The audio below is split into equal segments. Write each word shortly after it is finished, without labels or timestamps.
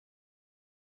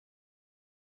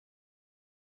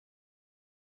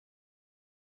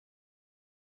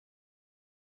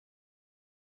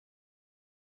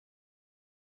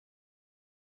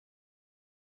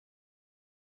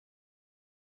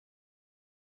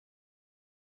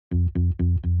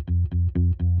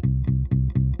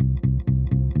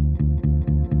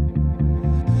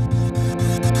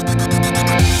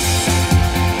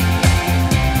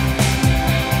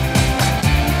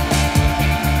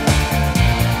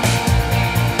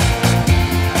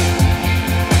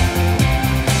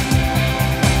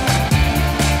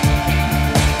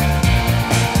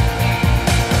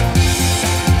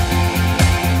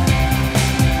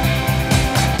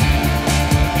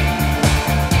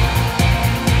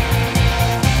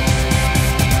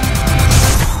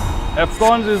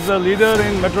Afcons is the leader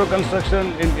in metro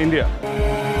construction in India.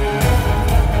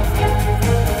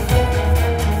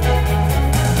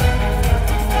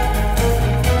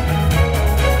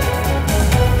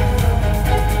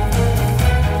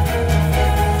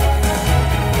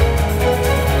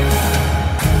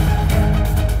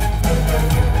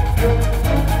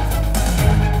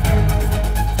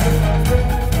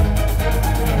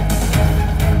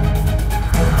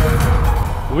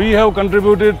 We have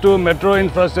contributed to metro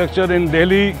infrastructure in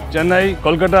Delhi, Chennai,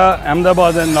 Kolkata,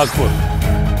 Ahmedabad and Nagpur.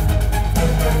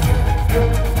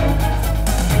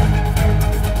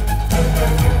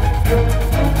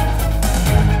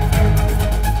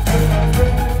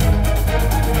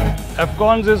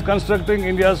 Afcons is constructing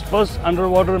India's first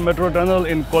underwater metro tunnel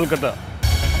in Kolkata.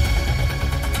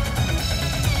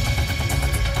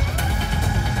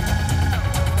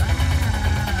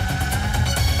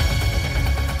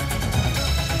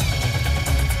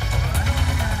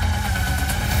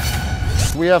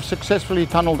 We have successfully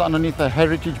tunnelled underneath the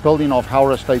heritage building of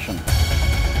Howrah Station.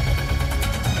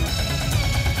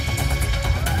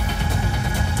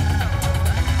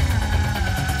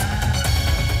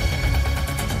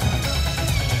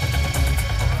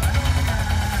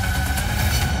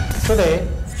 Today,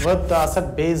 with the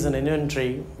asset base and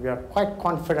inventory, we are quite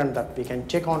confident that we can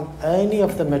take on any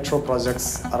of the metro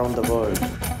projects around the world.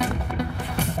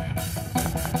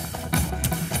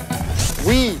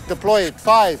 We deployed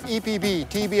 5 EPB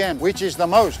TBM, which is the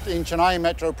most in Chennai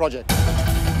Metro project.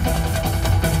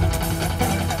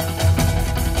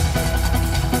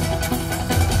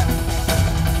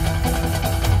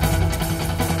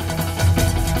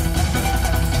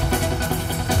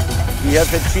 We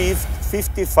have achieved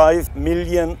 55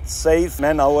 million safe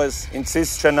man-hours in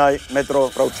this Chennai Metro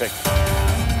project.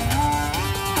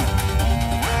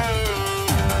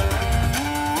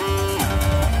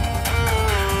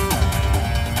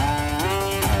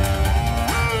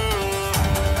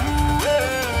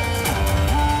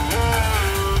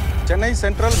 Chennai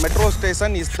Central Metro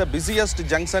Station is the busiest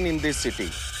junction in this city.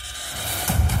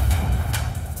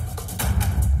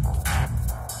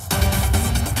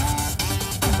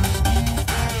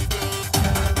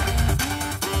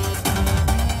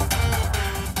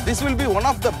 This will be one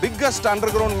of the biggest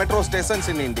underground metro stations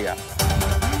in India.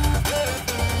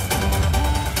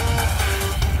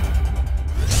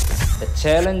 The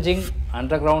challenging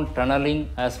underground tunneling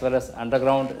as well as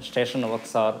underground station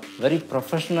works are very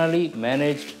professionally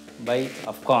managed by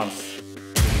Afcons.